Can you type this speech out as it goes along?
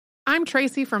I'm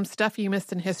Tracy from Stuff You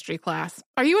Missed in History class.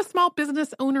 Are you a small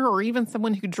business owner or even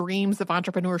someone who dreams of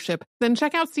entrepreneurship? Then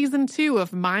check out Season 2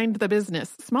 of Mind the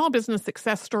Business, Small Business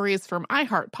Success Stories from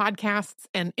iHeart Podcasts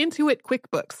and Intuit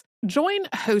QuickBooks. Join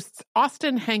hosts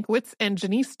Austin Hankwitz and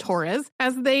Janice Torres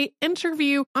as they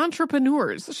interview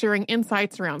entrepreneurs sharing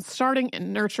insights around starting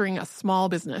and nurturing a small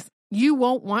business. You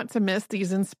won't want to miss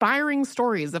these inspiring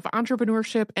stories of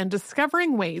entrepreneurship and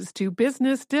discovering ways to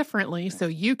business differently so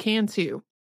you can too.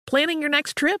 Planning your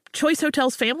next trip? Choice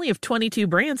Hotels' family of 22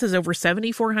 brands has over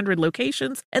 7,400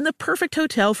 locations and the perfect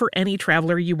hotel for any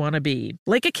traveler you want to be.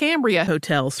 Like a Cambria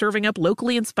Hotel, serving up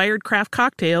locally inspired craft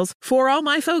cocktails for all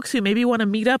my folks who maybe want to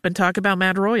meet up and talk about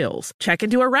Mad Royals. Check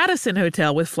into a Radisson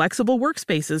Hotel with flexible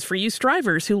workspaces for you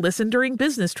strivers who listen during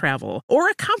business travel. Or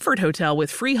a Comfort Hotel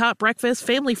with free hot breakfast,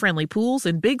 family-friendly pools,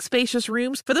 and big spacious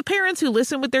rooms for the parents who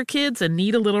listen with their kids and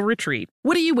need a little retreat.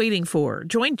 What are you waiting for?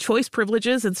 Join Choice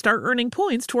Privileges and start earning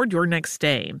points toward your next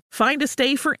stay. Find a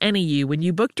stay for any you when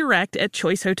you book direct at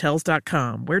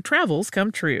choicehotels.com, where travels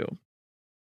come true.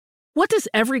 What does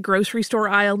every grocery store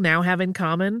aisle now have in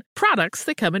common? Products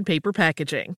that come in paper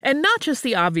packaging. And not just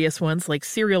the obvious ones like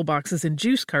cereal boxes and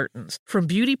juice cartons. From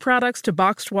beauty products to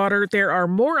boxed water, there are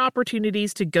more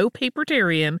opportunities to go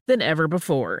papertarian than ever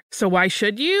before. So why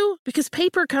should you? Because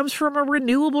paper comes from a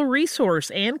renewable resource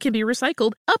and can be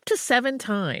recycled up to 7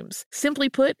 times. Simply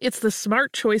put, it's the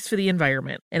smart choice for the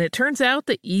environment. And it turns out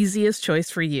the easiest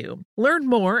choice for you. Learn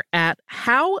more at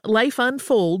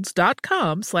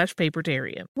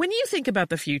howlifeunfolds.com/papertarian. When you think about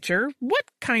the future, what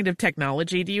kind of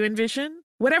technology do you envision?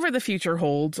 Whatever the future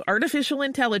holds, artificial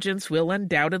intelligence will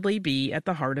undoubtedly be at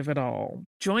the heart of it all.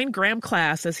 Join Graham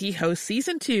Class as he hosts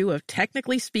Season 2 of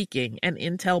Technically Speaking, an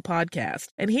Intel podcast,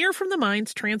 and hear from the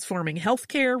minds transforming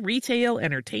healthcare, retail,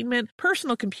 entertainment,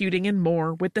 personal computing, and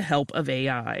more with the help of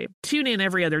AI. Tune in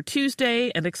every other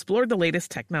Tuesday and explore the latest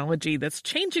technology that's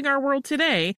changing our world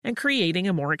today and creating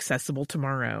a more accessible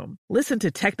tomorrow. Listen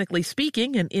to Technically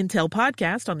Speaking, an Intel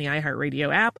podcast on the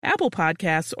iHeartRadio app, Apple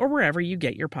Podcasts, or wherever you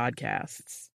get your podcasts.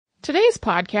 Today's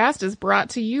podcast is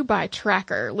brought to you by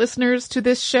Tracker. Listeners to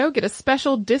this show get a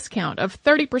special discount of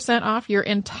 30% off your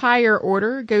entire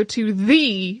order. Go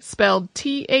to spelled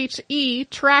THE,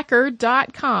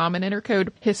 tracker.com and enter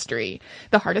code HISTORY.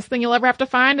 The hardest thing you'll ever have to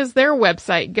find is their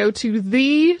website. Go to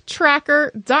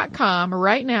thetracker.com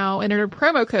right now and enter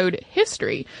promo code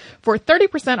HISTORY for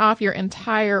 30% off your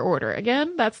entire order.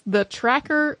 Again, that's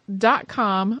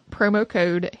thetracker.com, promo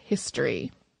code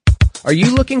HISTORY. Are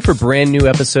you looking for brand new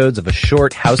episodes of a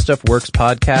short How Stuff Works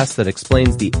podcast that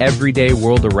explains the everyday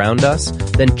world around us?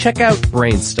 Then check out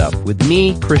Brain Stuff with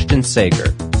me, Christian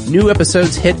Sager. New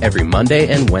episodes hit every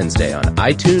Monday and Wednesday on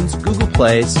iTunes, Google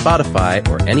Play, Spotify,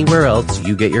 or anywhere else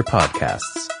you get your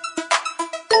podcasts.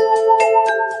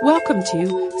 Welcome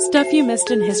to Stuff You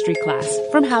Missed in History class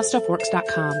from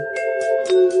HowStuffWorks.com.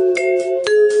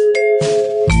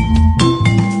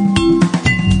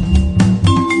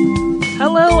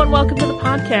 Hello and welcome to the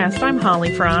podcast. I'm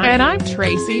Holly Fry. And I'm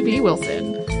Tracy V.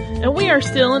 Wilson. And we are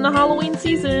still in the Halloween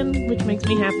season, which makes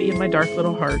me happy in my dark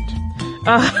little heart.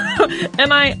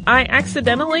 And I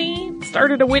accidentally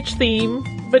started a witch theme,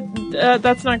 but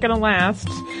that's not going to last.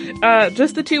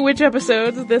 Just the 2 witch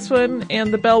episodes, this one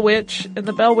and the Bell Witch. And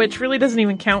the Bell Witch really doesn't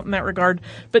even count in that regard.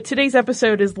 But today's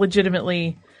episode is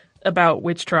legitimately about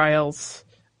witch trials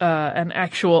and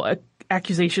actual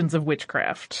accusations of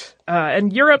witchcraft.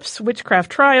 And Europe's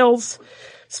witchcraft trials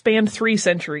spanned 3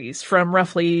 centuries, from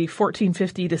roughly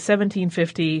 1450 to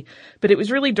 1750, but it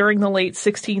was really during the late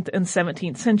 16th and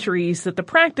 17th centuries that the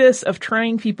practice of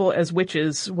trying people as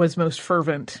witches was most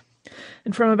fervent.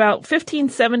 And from about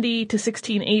 1570 to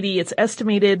 1680, it's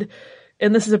estimated,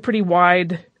 and this is a pretty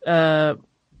wide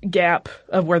gap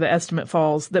of where the estimate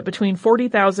falls, that between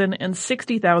 40,000 and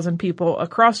 60,000 people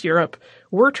across Europe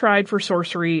were tried for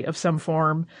sorcery of some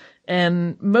form,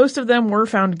 and most of them were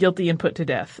found guilty and put to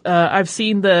death. I've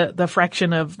seen the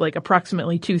fraction of like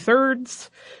approximately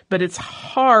 2/3, but it's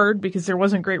hard because there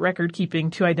wasn't great record keeping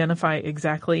to identify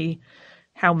exactly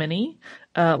how many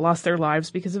lost their lives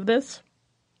because of this.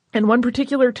 In one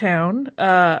particular town,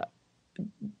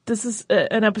 this is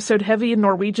an episode heavy in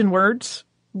Norwegian words,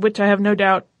 which I have no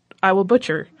doubt I will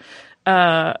butcher.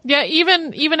 Yeah,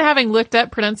 even having looked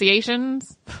up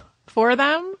pronunciations for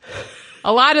them,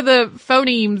 a lot of the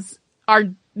phonemes are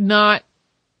not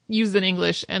used in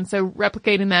English, and so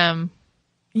replicating them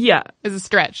is a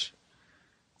stretch.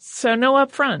 So know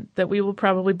up front that we will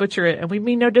probably butcher it, and we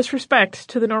mean no disrespect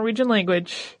to the Norwegian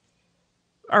language.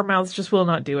 Our mouths just will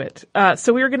not do it.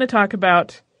 So we are going to talk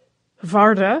about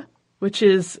Varda, which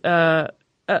is a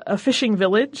a fishing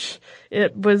village.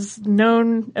 It was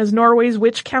known as Norway's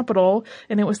witch capital,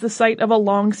 and it was the site of a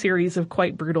long series of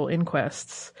quite brutal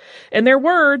inquests. And there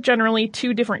were generally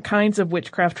two different kinds of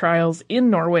witchcraft trials in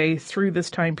Norway through this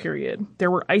time period.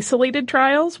 There were isolated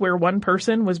trials where one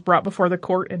person was brought before the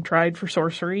court and tried for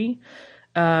sorcery,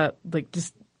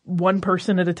 just one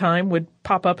person at a time would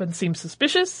pop up and seem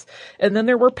suspicious. And then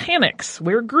there were panics,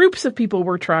 where groups of people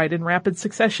were tried in rapid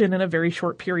succession in a very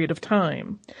short period of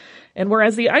time. And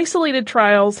whereas the isolated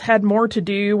trials had more to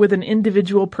do with an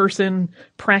individual person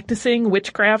practicing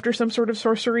witchcraft or some sort of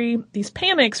sorcery, these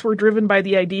panics were driven by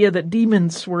the idea that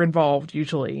demons were involved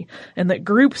usually, and that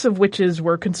groups of witches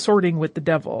were consorting with the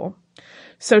devil.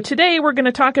 So today we're going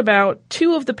to talk about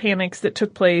two of the panics that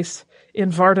took place in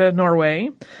Vardø,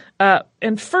 Norway.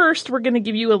 And first, we're going to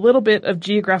give you a little bit of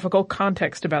geographical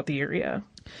context about the area.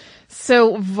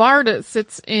 So Vardø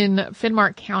sits in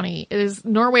Finnmark County. It is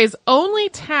Norway's only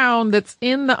town that's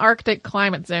in the Arctic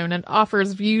climate zone and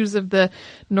offers views of the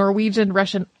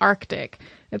Norwegian-Russian Arctic.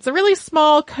 It's a really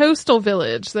small coastal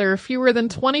village. There are fewer than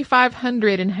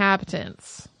 2,500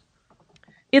 inhabitants.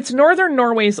 It's northern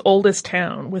Norway's oldest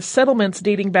town, with settlements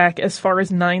dating back as far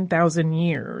as 9,000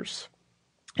 years.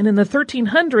 And in the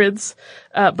 1300s,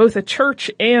 both a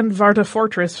church and Vardø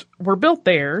Fortress were built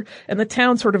there, and the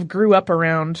town sort of grew up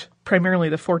around primarily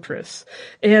the fortress.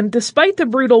 And despite the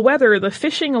brutal weather, the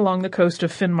fishing along the coast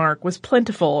of Finnmark was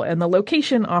plentiful, and the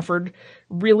location offered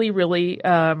really, really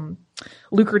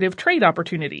lucrative trade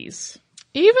opportunities.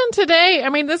 Even today,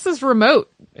 this is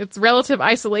remote. Its relative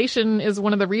isolation is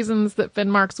one of the reasons that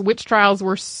Finnmark's witch trials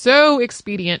were so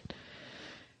expedient.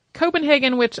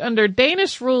 Copenhagen, which under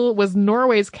Danish rule was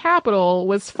Norway's capital,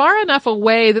 was far enough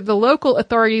away that the local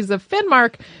authorities of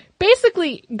Finnmark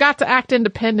basically got to act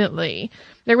independently.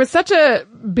 There was such a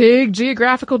big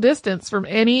geographical distance from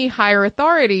any higher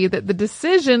authority that the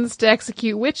decisions to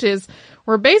execute witches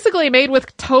were basically made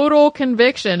with total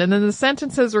conviction, and then the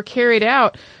sentences were carried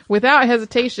out without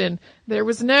hesitation. There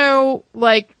was no,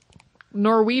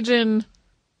 Norwegian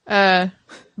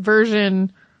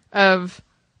version of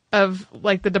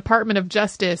the Department of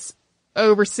Justice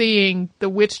overseeing the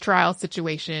witch trial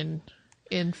situation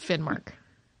in Finnmark.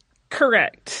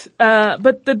 Correct.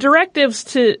 But the directives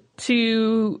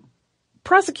to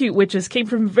prosecute witches came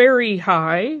from very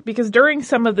high, because during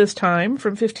some of this time,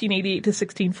 from 1588 to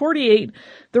 1648,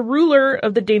 the ruler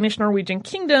of the Danish-Norwegian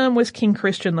kingdom was King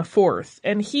Christian IV,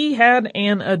 and he had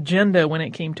an agenda when it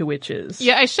came to witches.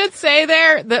 Yeah, I should say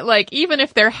there that, even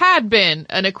if there had been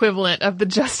an equivalent of the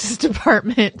Justice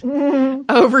Department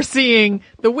overseeing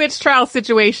the witch trial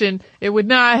situation, it would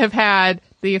not have had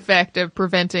the effect of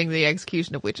preventing the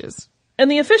execution of witches. And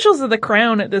the officials of the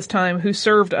crown at this time who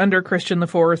served under Christian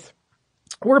IV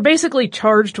were basically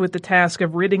charged with the task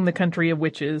of ridding the country of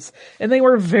witches, and they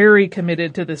were very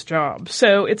committed to this job.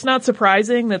 So it's not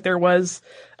surprising that there was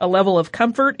a level of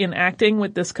comfort in acting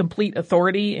with this complete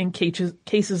authority in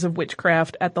cases of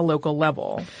witchcraft at the local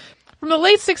level. From the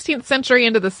late 16th century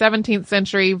into the 17th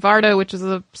century, Vardø, which is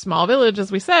a small village,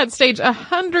 as we said, staged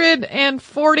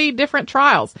 140 different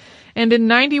trials. And in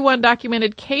 91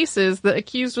 documented cases, the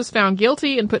accused was found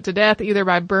guilty and put to death either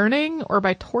by burning or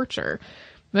by torture.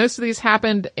 Most of these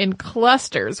happened in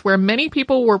clusters where many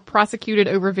people were prosecuted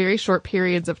over very short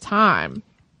periods of time.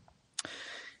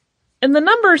 And the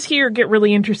numbers here get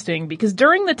really interesting because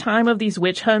during the time of these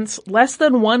witch hunts, less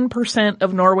than 1%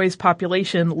 of Norway's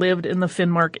population lived in the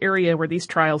Finnmark area where these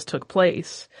trials took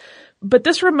place. But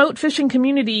this remote fishing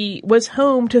community was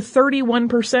home to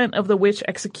 31% of the witch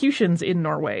executions in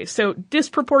Norway. So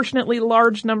disproportionately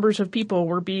large numbers of people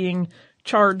were being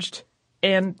charged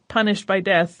and punished by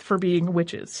death for being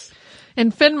witches.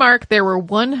 In Finnmark, there were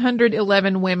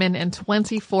 111 women and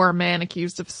 24 men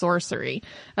accused of sorcery.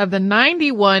 Of the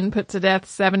 91 put to death,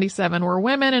 77 were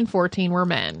women and 14 were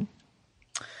men.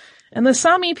 And the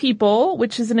Sami people,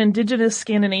 which is an indigenous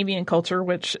Scandinavian culture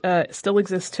which still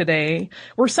exists today,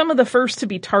 were some of the first to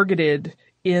be targeted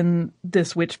in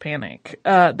this witch panic.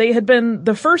 They had been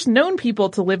the first known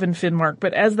people to live in Finnmark,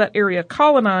 but as that area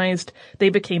colonized, they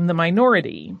became the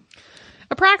minority.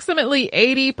 Approximately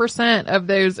 80% of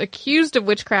those accused of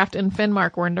witchcraft in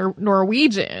Finnmark were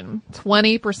Norwegian.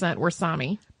 20% were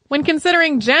Sami. When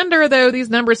considering gender, though, these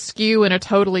numbers skew in a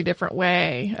totally different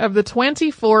way. Of the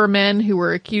 24 men who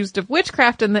were accused of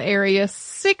witchcraft in the area,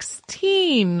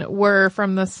 16 were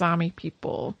from the Sami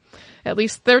people. At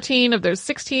least 13 of those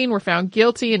 16 were found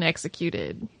guilty and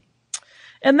executed.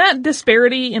 And that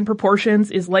disparity in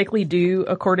proportions is likely due,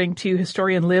 according to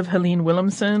historian Liv Helene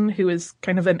Wilhelmsen, who is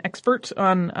kind of an expert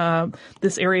on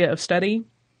this area of study,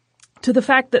 to the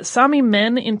fact that Sami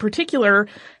men in particular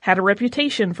had a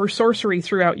reputation for sorcery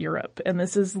throughout Europe. And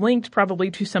this is linked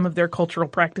probably to some of their cultural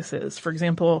practices. For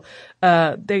example,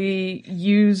 they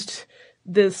used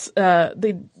this,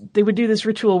 they would do this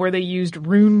ritual where they used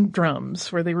rune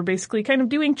drums, where they were basically kind of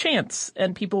doing chants,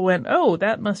 and people went, oh,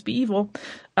 that must be evil.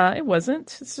 It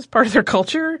wasn't. It's just part of their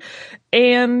culture.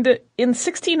 And in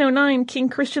 1609, King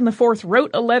Christian IV wrote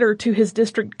a letter to his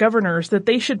district governors that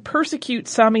they should persecute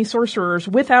Sami sorcerers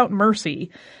without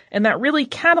mercy. And that really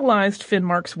catalyzed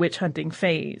Finnmark's witch hunting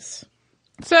phase.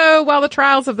 So while the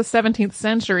trials of the 17th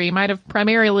century might have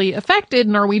primarily affected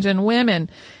Norwegian women,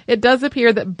 it does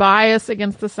appear that bias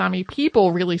against the Sami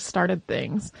people really started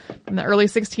things. In the early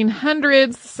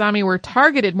 1600s, Sami were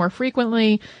targeted more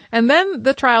frequently, and then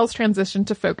the trials transitioned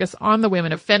to focus on the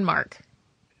women of Finnmark.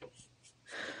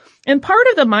 And part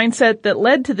of the mindset that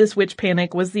led to this witch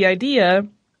panic was the idea,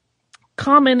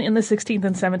 common in the 16th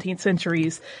and 17th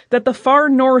centuries, that the far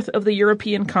north of the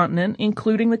European continent,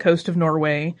 including the coast of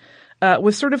Norway,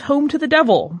 was sort of home to the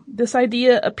devil. This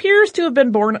idea appears to have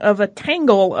been born of a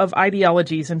tangle of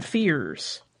ideologies and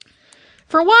fears.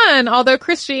 For one, although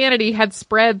Christianity had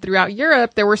spread throughout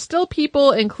Europe, there were still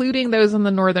people, including those on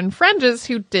the northern fringes,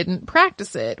 who didn't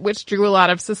practice it, which drew a lot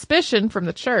of suspicion from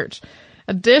the church.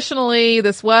 Additionally,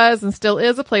 this was and still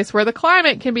is a place where the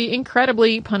climate can be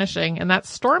incredibly punishing, and that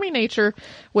stormy nature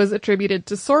was attributed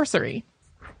to sorcery.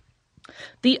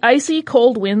 The icy,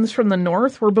 cold winds from the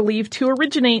north were believed to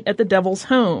originate at the devil's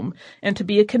home, and to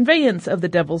be a conveyance of the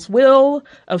devil's will,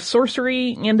 of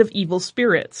sorcery, and of evil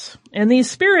spirits. And these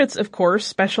spirits, of course,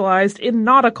 specialized in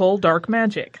nautical dark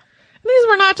magic. These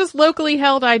were not just locally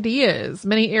held ideas.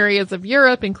 Many areas of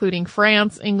Europe, including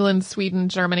France, England, Sweden,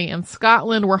 Germany, and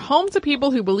Scotland, were home to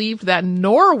people who believed that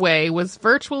Norway was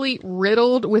virtually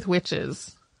riddled with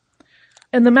witches.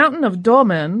 And the mountain of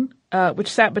Domen,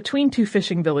 which sat between two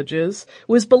fishing villages,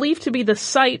 was believed to be the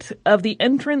site of the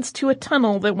entrance to a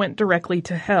tunnel that went directly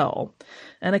to hell.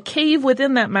 And a cave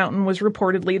within that mountain was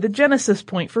reportedly the genesis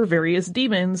point for various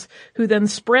demons, who then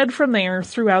spread from there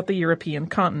throughout the European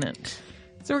continent.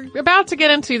 So we're about to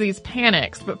get into these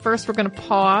panics, but first we're going to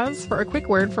pause for a quick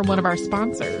word from one of our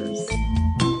sponsors.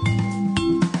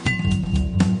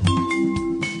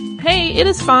 Hey, it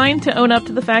is fine to own up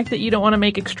to the fact that you don't want to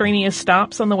make extraneous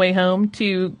stops on the way home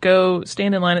to go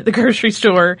stand in line at the grocery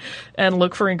store and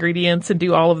look for ingredients and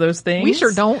do all of those things. We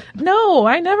sure don't. No,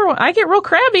 I get real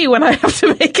crabby when I have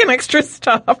to make an extra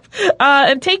stop.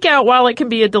 And takeout, while it can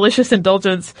be a delicious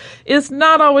indulgence, is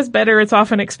not always better. It's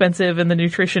often expensive, and the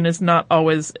nutrition is not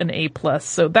always an A+.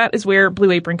 So that is where Blue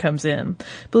Apron comes in.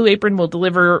 Blue Apron will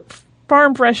deliver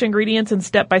farm fresh ingredients and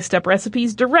step-by-step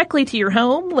recipes directly to your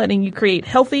home, letting you create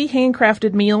healthy,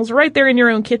 handcrafted meals right there in your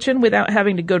own kitchen without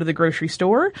having to go to the grocery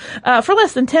store. For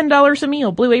less than $10 a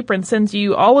meal, Blue Apron sends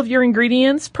you all of your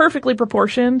ingredients, perfectly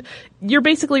proportioned. You're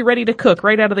basically ready to cook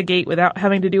right out of the gate without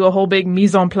having to do a whole big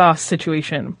mise en place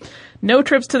situation. No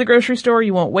trips to the grocery store,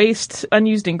 you won't waste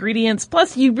unused ingredients,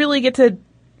 plus you really get to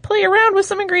play around with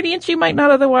some ingredients you might not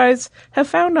otherwise have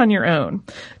found on your own.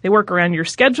 They work around your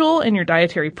schedule and your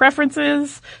dietary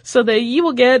preferences so that you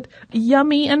will get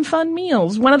yummy and fun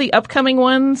meals. One of the upcoming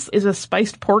ones is a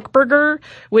spiced pork burger,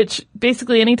 which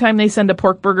basically anytime they send a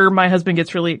pork burger, my husband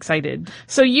gets really excited.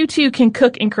 So you too can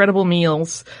cook incredible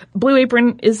meals. Blue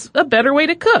Apron is a better way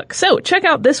to cook. So check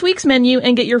out this week's menu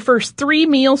and get your first 3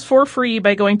 meals for free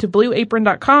by going to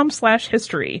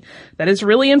blueapron.com/history. That is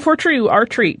really and for true our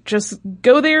treat. Just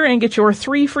go there and get your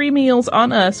 3 free meals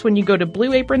on us when you go to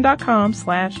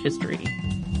blueapron.com/history.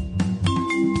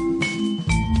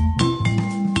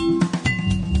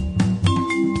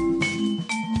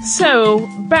 So,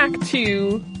 back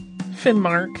to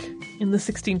Finnmark in the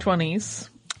 1620s.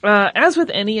 As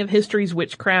with any of history's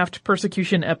witchcraft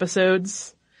persecution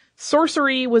episodes,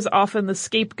 sorcery was often the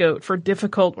scapegoat for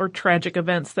difficult or tragic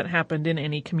events that happened in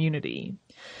any community.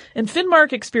 And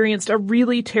Finnmark experienced a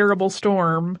really terrible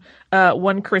storm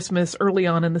one Christmas early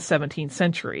on in the 17th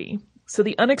century. So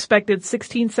the unexpected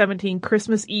 1617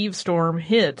 Christmas Eve storm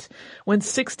hit when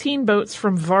 16 boats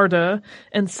from Vardø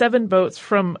and 7 boats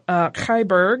from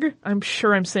Heiberg, I'm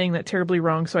sure I'm saying that terribly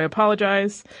wrong, so I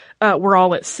apologize, were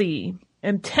all at sea.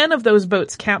 And 10 of those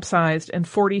boats capsized and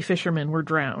 40 fishermen were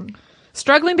drowned.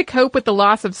 Struggling to cope with the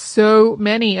loss of so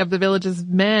many of the village's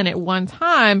men at one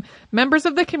time, members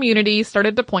of the community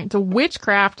started to point to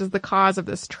witchcraft as the cause of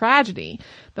this tragedy.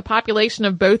 The population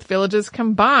of both villages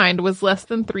combined was less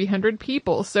than 300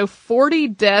 people, so 40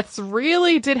 deaths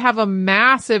really did have a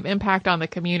massive impact on the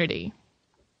community.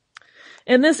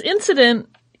 And this incident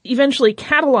eventually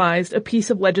catalyzed a piece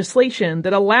of legislation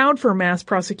that allowed for mass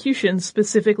prosecution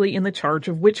specifically in the charge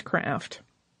of witchcraft.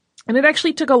 And it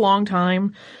actually took a long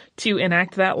time to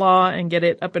enact that law and get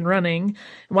it up and running.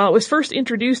 While it was first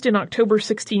introduced in October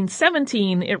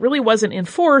 1617, it really wasn't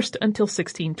enforced until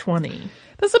 1620.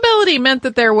 This ability meant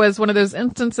that there was one of those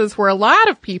instances where a lot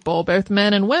of people, both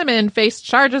men and women, faced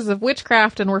charges of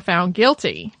witchcraft and were found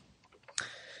guilty.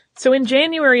 So in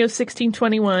January of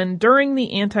 1621, during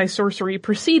the anti-sorcery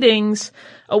proceedings,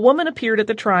 a woman appeared at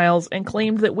the trials and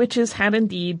claimed that witches had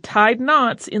indeed tied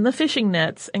knots in the fishing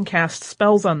nets and cast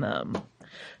spells on them.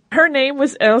 Her name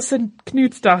was Else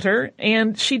Knutsdatter,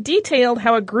 and she detailed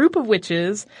how a group of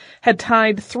witches had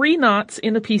tied 3 knots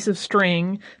in a piece of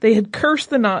string. They had cursed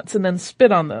the knots and then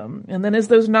spit on them. And then as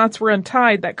those knots were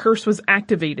untied, that curse was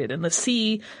activated, and the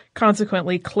sea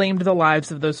consequently claimed the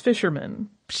lives of those fishermen.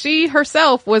 She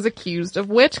herself was accused of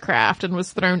witchcraft and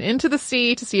was thrown into the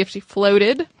sea to see if she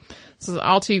floated. This is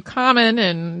all too common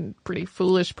and pretty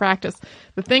foolish practice.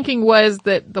 The thinking was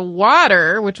that the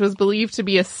water, which was believed to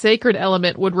be a sacred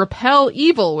element, would repel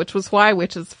evil, which was why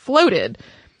witches floated.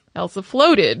 Elsa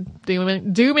floated,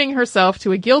 dooming herself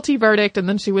to a guilty verdict, and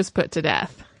then she was put to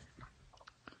death.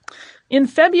 In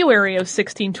February of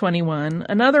 1621,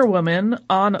 another woman,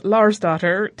 Anne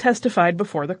Larsdatter, testified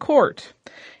before the court.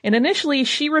 And initially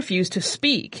she refused to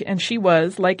speak, and she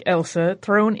was, like Elsa,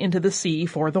 thrown into the sea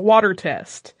for the water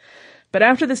test. But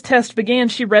after this test began,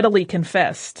 she readily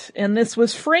confessed, and this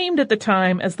was framed at the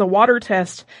time as the water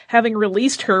test having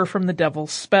released her from the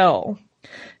devil's spell.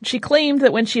 She claimed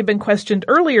that when she had been questioned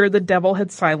earlier, the devil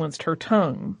had silenced her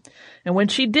tongue. And when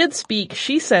she did speak,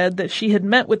 she said that she had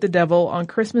met with the devil on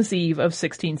Christmas Eve of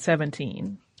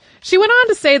 1617. She went on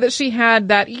to say that she had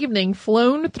that evening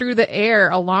flown through the air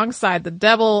alongside the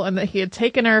devil and that he had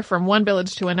taken her from one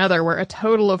village to another where a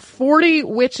total of 40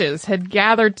 witches had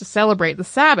gathered to celebrate the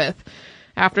Sabbath.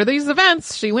 After these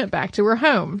events, she went back to her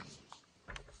home.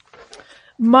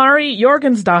 Mari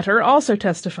Jorgensdatter also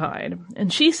testified,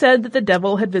 and she said that the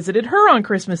devil had visited her on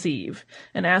Christmas Eve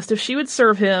and asked if she would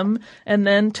serve him, and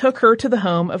then took her to the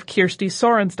home of Kirsti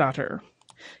Sorensdatter.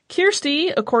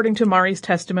 Kirsti, according to Mari's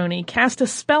testimony, cast a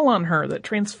spell on her that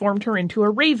transformed her into a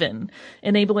raven,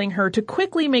 enabling her to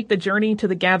quickly make the journey to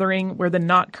the gathering where the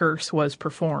knot curse was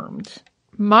performed.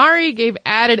 Mari gave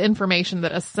added information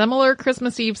that a similar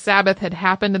Christmas Eve Sabbath had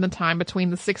happened in the time between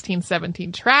the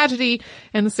 1617 tragedy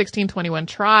and the 1621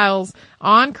 trials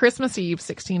on Christmas Eve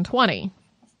 1620.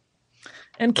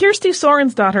 And Kirsti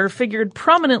Sorensdatter figured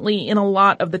prominently in a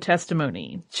lot of the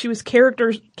testimony. She was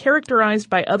characterized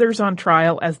by others on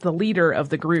trial as the leader of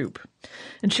the group.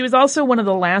 And she was also one of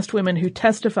the last women who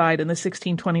testified in the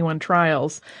 1621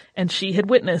 trials, and she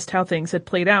had witnessed how things had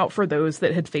played out for those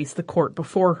that had faced the court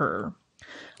before her.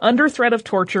 Under threat of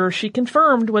torture, she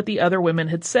confirmed what the other women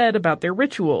had said about their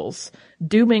rituals,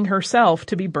 dooming herself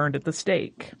to be burned at the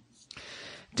stake.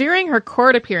 During her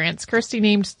court appearance, Kirsti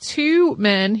named 2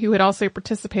 men who had also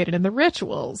participated in the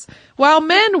rituals. While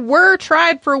men were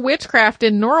tried for witchcraft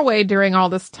in Norway during all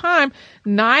this time,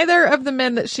 neither of the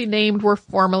men that she named were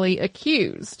formally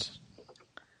accused.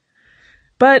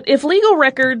 But if legal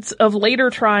records of later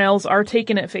trials are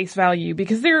taken at face value,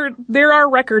 because there are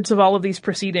records of all of these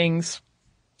proceedings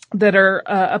that are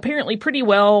apparently pretty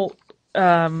well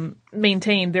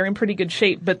maintained. They're in pretty good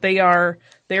shape, but they're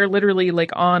literally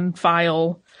like on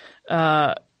file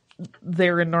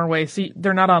there in Norway. So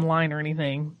they're not online or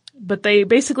anything, but they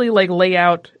basically like lay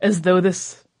out as though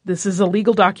this is a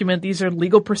legal document. These are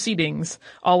legal proceedings,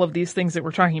 all of these things that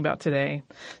we're talking about today.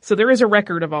 So there is a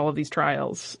record of all of these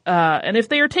trials. And if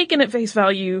they are taken at face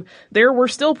value, there were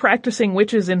still practicing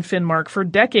witches in Finnmark for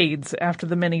decades after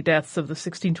the many deaths of the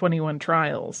 1621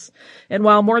 trials. And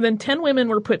while more than 10 women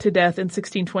were put to death in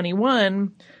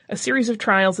 1621, a series of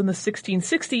trials in the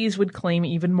 1660s would claim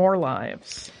even more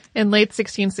lives. In late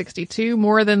 1662,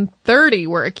 more than 30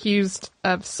 were accused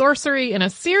of sorcery in a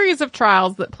series of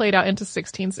trials that played out into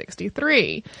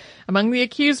 1663. Among the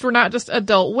accused were not just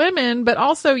adult women, but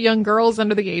also young girls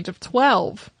under the age of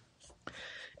 12.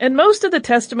 And most of the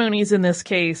testimonies in this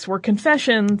case were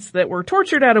confessions that were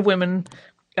tortured out of women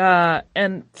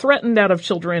and threatened out of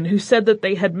children who said that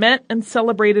they had met and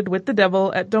celebrated with the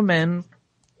devil at Domen,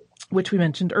 which we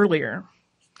mentioned earlier.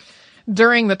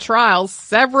 During the trials,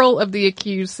 several of the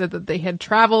accused said that they had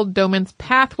traveled Domen's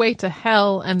pathway to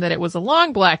hell and that it was a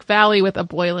long black valley with a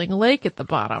boiling lake at the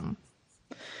bottom.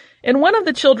 And one of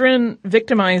the children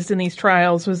victimized in these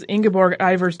trials was Ingeborg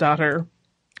Iversdatter,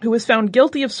 who was found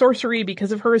guilty of sorcery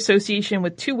because of her association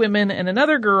with 2 women and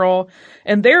another girl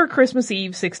and their Christmas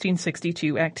Eve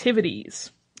 1662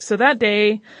 activities. So that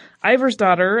day,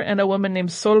 Ivarsdottir and a woman named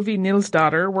Solveig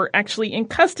Nilsdottir were actually in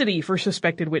custody for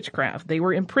suspected witchcraft. They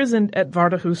were imprisoned at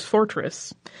Vardahus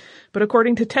Fortress. But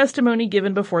according to testimony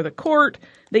given before the court,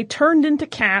 they turned into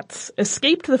cats,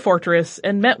 escaped the fortress,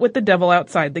 and met with the devil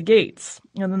outside the gates.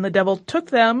 And then the devil took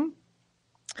them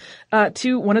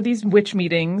to one of these witch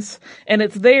meetings, and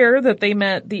it's there that they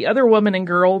met the other woman and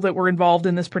girl that were involved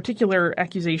in this particular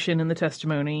accusation in the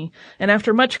testimony. And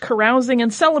after much carousing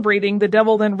and celebrating, the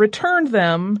devil then returned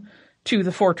them to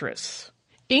the fortress.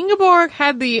 Ingeborg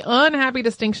had the unhappy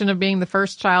distinction of being the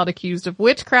first child accused of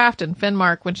witchcraft in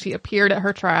Finnmark when she appeared at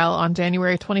her trial on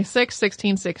January 26,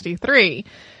 1663.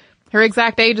 Her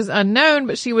exact age is unknown,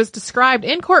 but she was described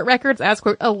in court records as,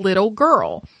 quote, a little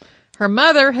girl. Her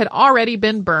mother had already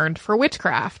been burned for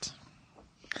witchcraft.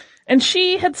 And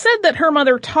she had said that her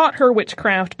mother taught her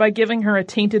witchcraft by giving her a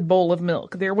tainted bowl of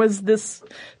milk. There was this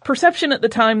perception at the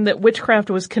time that witchcraft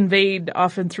was conveyed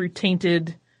often through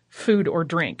tainted food or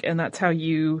drink, and that's how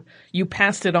you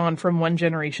passed it on from one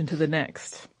generation to the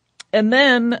next. And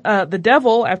then the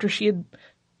devil, after she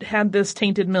had this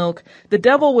tainted milk, the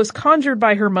devil was conjured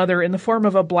by her mother in the form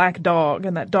of a black dog,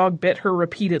 and that dog bit her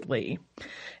repeatedly.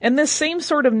 And this same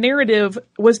sort of narrative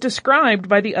was described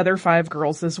by the other 5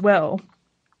 girls as well,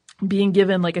 being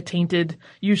given like a tainted,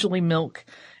 usually milk,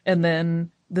 and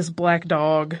then this black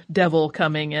dog devil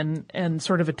coming and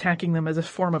sort of attacking them as a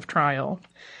form of trial.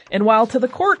 And while to the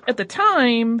court at the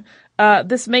time,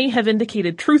 this may have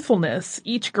indicated truthfulness,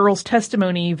 each girl's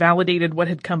testimony validated what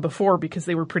had come before because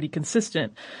they were pretty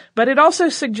consistent. But it also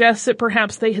suggests that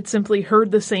perhaps they had simply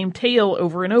heard the same tale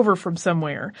over and over from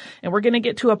somewhere. And we're going to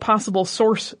get to a possible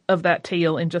source of that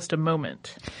tale in just a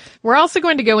moment. We're also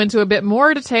going to go into a bit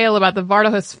more detail about the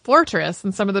Vardahus Fortress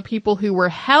and some of the people who were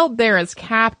held there as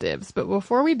captives. But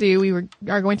before we do, we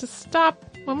are going to stop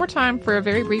one more time for a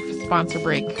very brief sponsor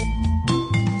break.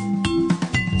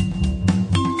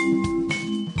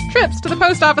 Trips to the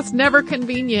post office never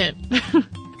convenient.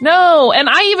 No, and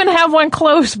I even have one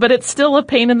close, but it's still a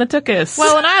pain in the tuchus.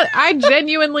 Well, and I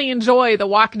genuinely enjoy the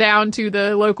walk down to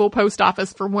the local post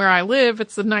office from where I live.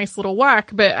 It's a nice little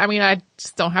walk, but I mean, I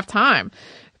just don't have time.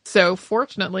 So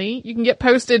fortunately, you can get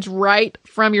postage right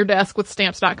from your desk with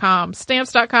Stamps.com.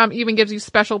 Stamps.com even gives you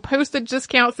special postage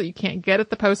discounts that you can't get at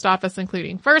the post office,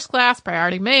 including first class,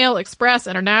 priority mail, express,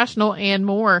 international, and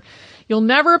more. You'll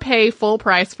never pay full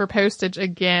price for postage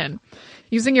again.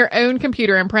 Using your own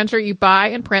computer and printer, you buy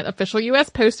and print official U.S.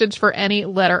 postage for any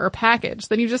letter or package.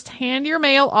 Then you just hand your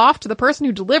mail off to the person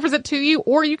who delivers it to you,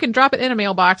 or you can drop it in a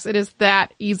mailbox. It is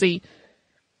that easy.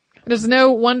 It is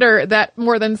no wonder that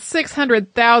more than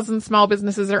 600,000 small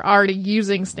businesses are already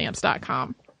using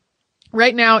Stamps.com.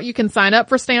 Right now, you can sign up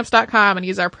for Stamps.com and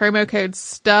use our promo code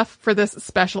STUFF for this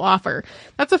special offer.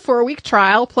 That's a 4-week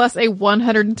trial plus a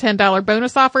 $110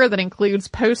 bonus offer that includes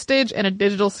postage and a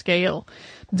digital scale.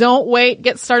 Don't wait.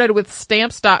 Get started with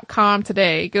Stamps.com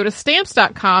today. Go to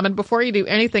Stamps.com, and before you do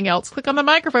anything else, click on the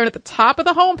microphone at the top of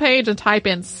the homepage and type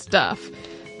in STUFF.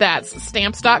 That's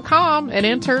Stamps.com and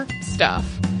enter STUFF.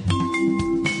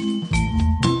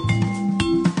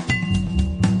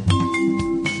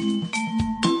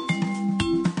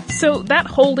 So that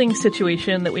holding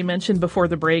situation that we mentioned before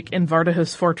the break in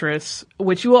Vardahus Fortress,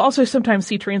 which you will also sometimes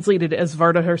see translated as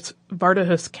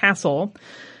Vardahus Castle,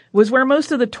 was where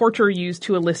most of the torture used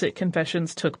to elicit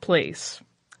confessions took place.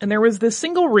 And there was this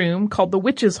single room called the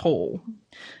Witch's Hole,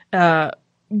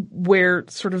 where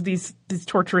sort of these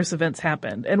torturous events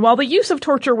happened. And while the use of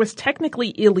torture was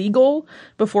technically illegal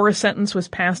before a sentence was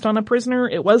passed on a prisoner,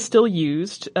 it was still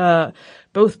used,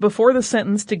 both before the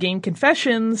sentence to gain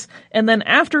confessions, and then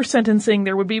after sentencing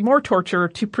there would be more torture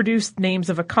to produce names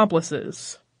of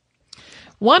accomplices.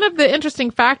 One of the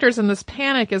interesting factors in this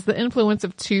panic is the influence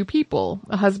of 2 people,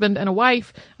 a husband and a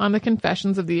wife, on the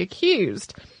confessions of the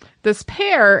accused. This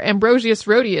pair, Ambrosius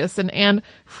Rhodius and Anne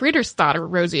Friedersdottir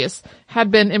Rhodius, had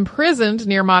been imprisoned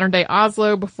near modern-day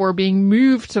Oslo before being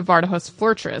moved to Vardahus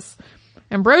Fortress.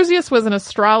 Ambrosius was an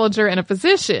astrologer and a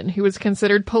physician who was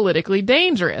considered politically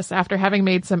dangerous after having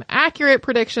made some accurate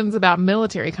predictions about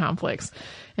military conflicts.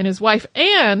 And his wife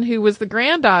Anne, who was the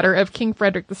granddaughter of King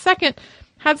Frederick II,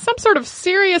 had some sort of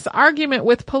serious argument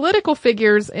with political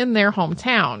figures in their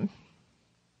hometown.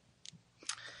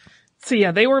 So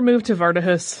yeah, they were moved to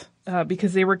Vardahus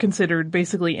because they were considered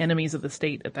basically enemies of the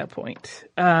state at that point.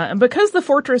 And because the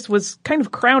fortress was kind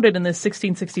of crowded in this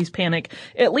 1660s panic,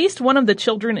 at least one of the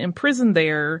children imprisoned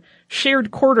there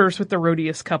shared quarters with the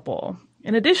Rhodius couple.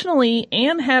 And additionally,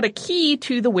 Anne had a key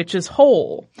to the Witch's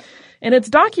Hole. And it's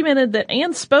documented that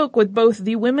Anne spoke with both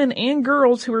the women and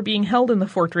girls who were being held in the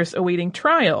fortress awaiting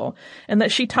trial, and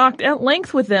that she talked at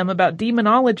length with them about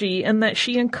demonology and that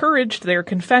she encouraged their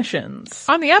confessions.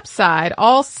 On the upside,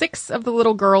 all 6 of the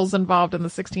little girls involved in the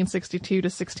 1662 to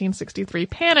 1663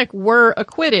 panic were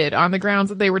acquitted on the grounds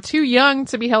that they were too young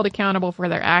to be held accountable for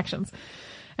their actions,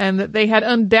 and that they had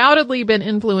undoubtedly been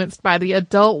influenced by the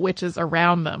adult witches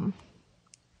around them.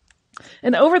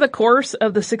 And over the course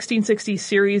of the 1660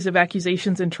 series of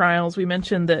accusations and trials, we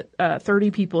mentioned that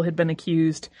 30 people had been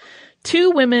accused.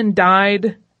 2 women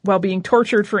died while being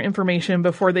tortured for information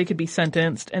before they could be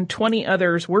sentenced, and 20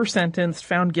 others were sentenced,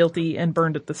 found guilty, and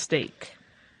burned at the stake.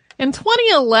 In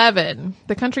 2011,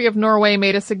 the country of Norway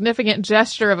made a significant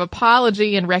gesture of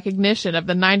apology and recognition of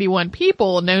the 91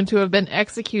 people known to have been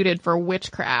executed for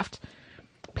witchcraft.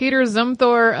 Peter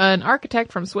Zumthor, an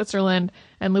architect from Switzerland,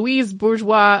 and Louise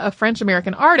Bourgeois, a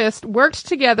French-American artist, worked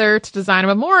together to design a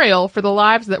memorial for the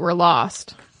lives that were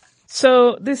lost.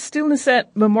 So this Stilneset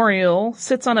Memorial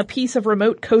sits on a piece of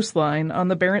remote coastline on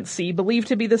the Barents Sea, believed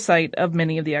to be the site of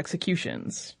many of the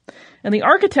executions. And the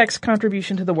architect's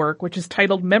contribution to the work, which is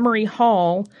titled Memory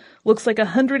Hall, looks like a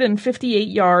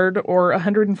 158-yard or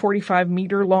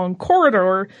 145-meter long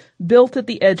corridor built at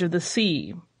the edge of the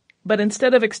sea. But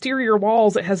instead of exterior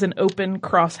walls, it has an open,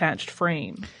 cross-hatched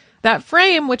frame. That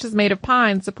frame, which is made of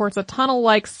pine, supports a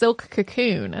tunnel-like silk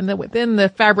cocoon, and then within the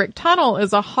fabric tunnel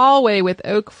is a hallway with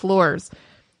oak floors.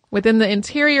 Within the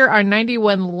interior are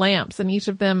 91 lamps, and each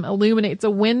of them illuminates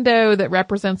a window that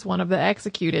represents one of the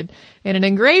executed, and an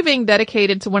engraving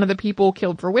dedicated to one of the people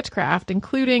killed for witchcraft,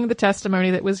 including the testimony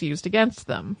that was used against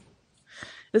them.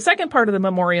 The second part of the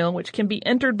memorial, which can be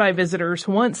entered by visitors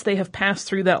once they have passed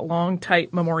through that long,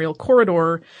 tight memorial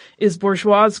corridor, is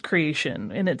Bourgeois'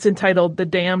 creation, and it's entitled The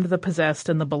Damned, the Possessed,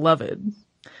 and the Beloved.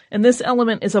 And this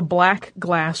element is a black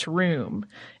glass room.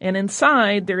 And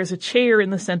inside, there is a chair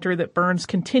in the center that burns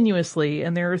continuously,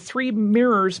 and there are 3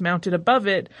 mirrors mounted above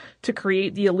it to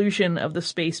create the illusion of the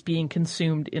space being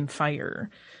consumed in fire.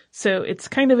 So it's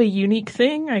kind of a unique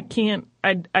thing.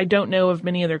 I don't know of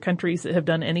many other countries that have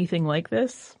done anything like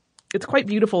this. It's quite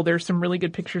beautiful. There's some really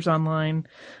good pictures online,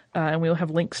 and we'll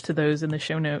have links to those in the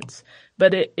show notes.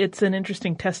 But it's an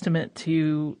interesting testament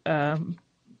to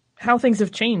how things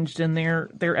have changed in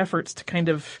their efforts to kind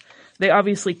of, they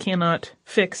obviously cannot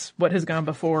fix what has gone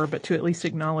before, but to at least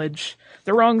acknowledge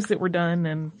the wrongs that were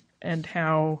done and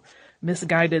how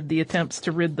misguided the attempts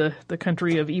to rid the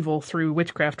country of evil through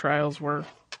witchcraft trials were.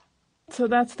 So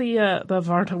that's the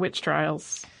Varta witch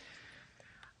trials.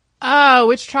 Oh,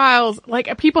 witch trials.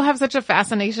 Like, people have such a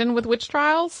fascination with witch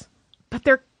trials, but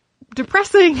they're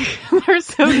depressing. They're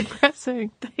so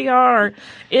depressing. They are.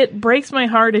 It breaks my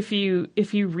heart if you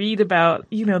read about,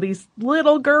 these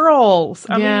little girls.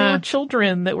 I mean, they were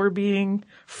children that were being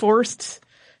forced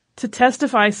to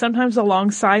testify, sometimes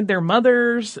alongside their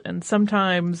mothers and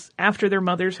sometimes after their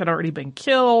mothers had already been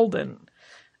killed. And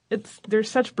there's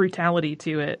such brutality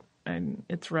to it. And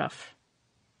it's rough.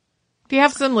 Do you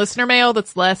have some listener mail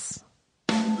that's less?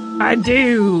 I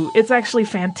do. It's actually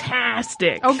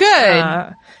fantastic. Oh,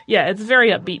 good. Yeah, it's very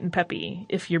upbeat and peppy,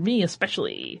 if you're me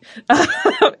especially.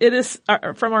 It is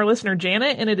from our listener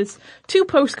Janet, and it is 2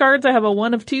 postcards. I have a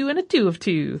 1 of 2 and a 2 of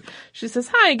 2. She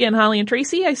says, "Hi again, Holly and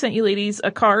Tracy. I sent you ladies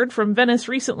a card from Venice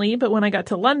recently, but when I got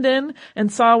to London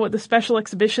and saw what the special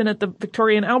exhibition at the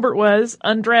Victoria and Albert was,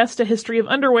 Undressed, A History of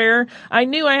Underwear, I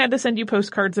knew I had to send you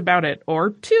postcards about it.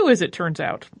 Or 2, as it turns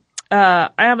out. I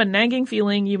have a nagging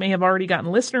feeling you may have already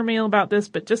gotten listener mail about this,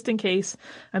 but just in case,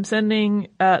 I'm sending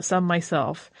some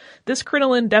myself. This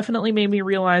crinoline definitely made me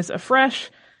realize afresh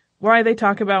why they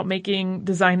talk about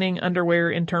designing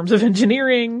underwear in terms of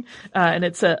engineering. And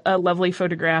it's a lovely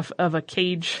photograph of a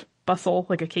cage bustle,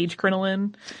 like a cage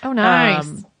crinoline. Oh,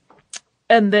 nice.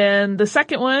 And then the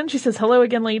second one, she says, "Hello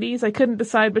again, ladies. I couldn't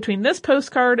decide between this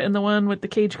postcard and the one with the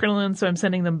cage crinoline, so I'm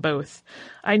sending them both.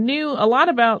 I knew a lot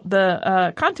about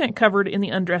the content covered in the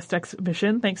Undressed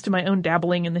exhibition, thanks to my own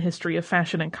dabbling in the history of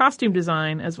fashion and costume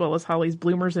design, as well as Holly's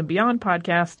Bloomers and Beyond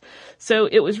podcast. So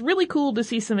it was really cool to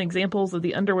see some examples of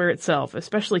the underwear itself,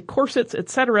 especially corsets,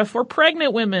 etc., for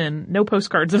pregnant women. No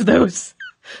postcards of those.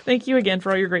 Thank you again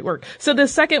for all your great work." So the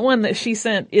second one that she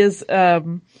sent is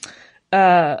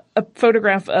a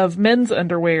photograph of men's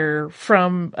underwear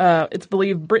from, it's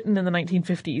believed, Britain in the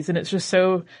 1950s. And it's just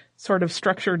so sort of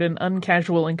structured and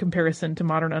uncasual in comparison to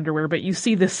modern underwear. But you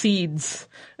see the seeds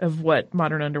of what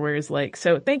modern underwear is like.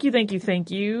 So thank you, Janet.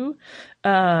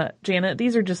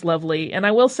 These are just lovely. And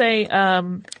I will say,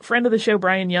 friend of the show,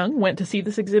 Brian Young, went to see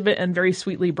this exhibit and very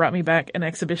sweetly brought me back an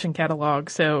exhibition catalog.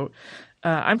 So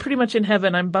I'm pretty much in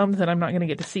heaven. I'm bummed that I'm not going to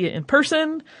get to see it in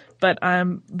person, but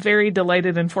I'm very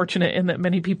delighted and fortunate in that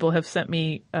many people have sent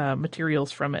me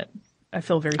materials from it. I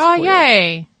feel very spoiled. Oh,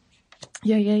 yay.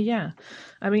 Yeah.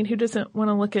 I mean, who doesn't want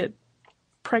to look at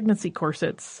pregnancy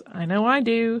corsets? I know I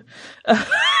do.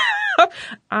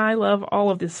 I love all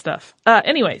of this stuff.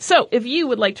 Anyway, so if you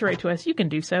would like to write to us, you can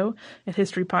do so at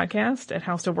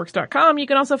historypodcast@howstuffworks.com. You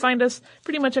can also find us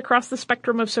pretty much across the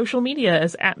spectrum of social media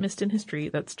as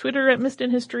 @MissedInHistory. That's Twitter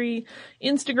 @MissedInHistory,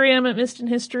 Instagram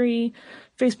 @MissedInHistory,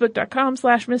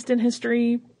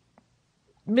 Facebook.com/MissedInHistory,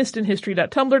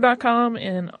 MissedInHistory.tumblr.com,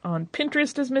 and on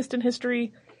Pinterest as Missed in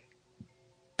History.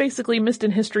 Basically, Missed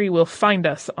in History will find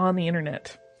us on the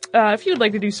internet. If you would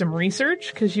like to do some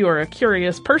research, because you are a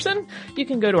curious person, you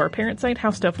can go to our parent site,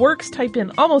 How Stuff Works, type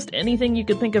in almost anything you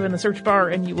could think of in the search bar,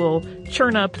 and you will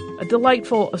churn up a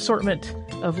delightful assortment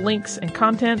of links and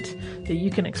content that you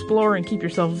can explore and keep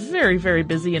yourself very, very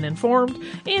busy and informed.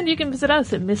 And you can visit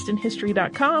us at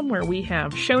MissedInHistory.com, where we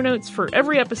have show notes for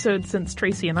every episode since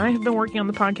Tracy and I have been working on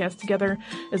the podcast together,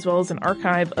 as well as an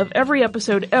archive of every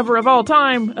episode ever of all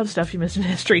time of Stuff You Missed in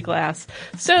History Class.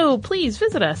 So please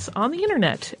visit us on the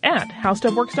internet at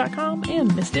HowStuffWorks.com and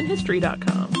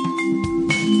MissedInHistory.com.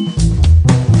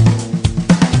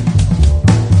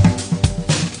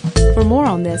 For more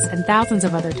on this and thousands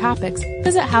of other topics,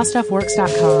 visit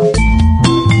HowStuffWorks.com.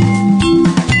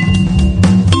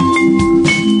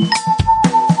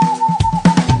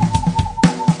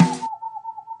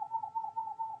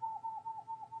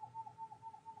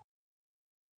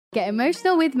 Get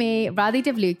emotional with me, Radhi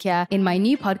Devlukia, in my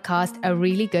new podcast, A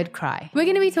Really Good Cry. We're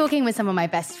going to be talking with some of my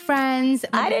best friends.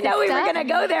 I didn't know we were going to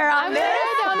go there on this.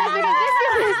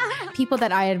 People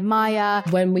that I admire.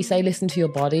 When we say listen to your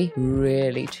body,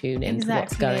 really tune into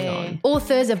what's going on.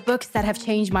 Authors of books that have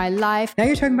changed my life. Now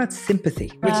you're talking about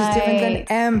sympathy, which is different than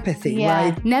empathy,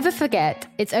 right? Never forget,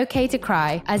 it's okay to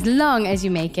cry as long as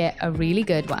you make it a really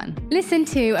good one. Listen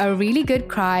to A Really Good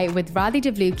Cry with Radhi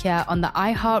Devlukia on the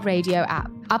iHeartRadio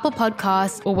app, Apple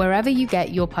Podcasts, or wherever you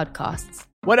get your podcasts.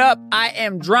 What up? I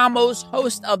am Dramos,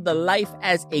 host of the Life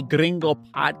as a Gringo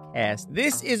podcast.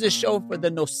 This is a show for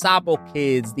the No Sabo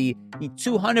kids, the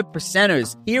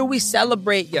 200%ers. Here we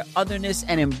celebrate your otherness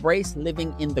and embrace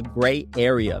living in the gray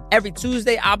area. Every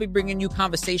Tuesday, I'll be bringing you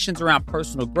conversations around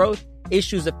personal growth,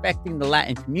 issues affecting the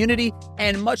Latin community,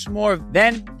 and much more.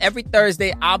 Then, every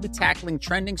Thursday, I'll be tackling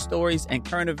trending stories and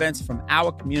current events from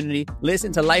our community.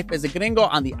 Listen to Life as a Gringo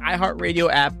on the iHeartRadio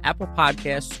app, Apple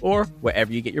Podcasts, or wherever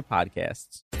you get your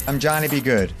podcasts. I'm Johnny B.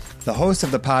 Good, the host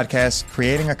of the podcast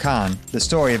Creating a Con, the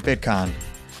story of Bitcoin.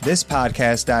 This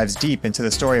podcast dives deep into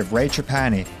the story of Ray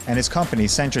Trapani and his company,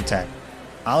 Centratech.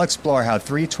 I'll explore how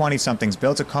three 20-somethings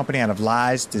built a company out of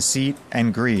lies, deceit,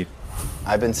 and greed.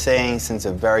 I've been saying since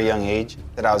a very young age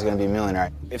that I was going to be a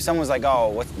millionaire. If someone's like, oh,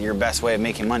 what's your best way of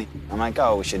making money? I'm like,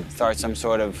 oh, we should start some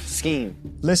sort of scheme.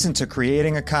 Listen to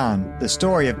Creating a Con, the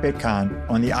story of Bitcoin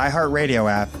on the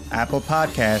iHeartRadio app, Apple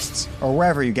Podcasts, or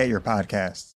wherever you get your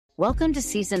podcasts. Welcome to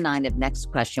Season 9 of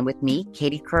Next Question with me,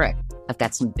 Katie Couric. I've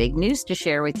got some big news to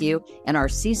share with you in our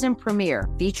season premiere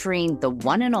featuring the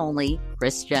one and only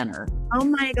Kris Jenner. Oh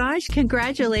my gosh,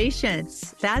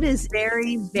 congratulations. That is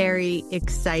very, very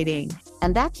exciting.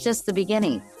 And that's just the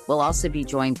beginning. We'll also be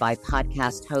joined by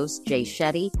podcast host Jay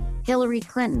Shetty, Hillary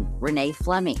Clinton, Renee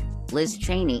Fleming, Liz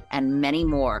Cheney, and many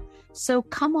more. So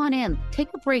come on in, take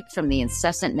a break from the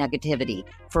incessant negativity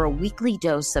for a weekly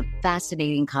dose of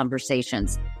fascinating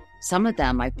conversations. Some of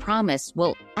them, I promise,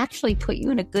 will actually put you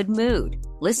in a good mood.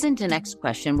 Listen to Next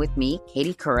Question with me,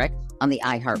 Katie Couric, on the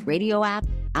iHeartRadio app,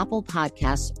 Apple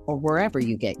Podcasts, or wherever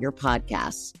you get your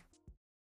podcasts.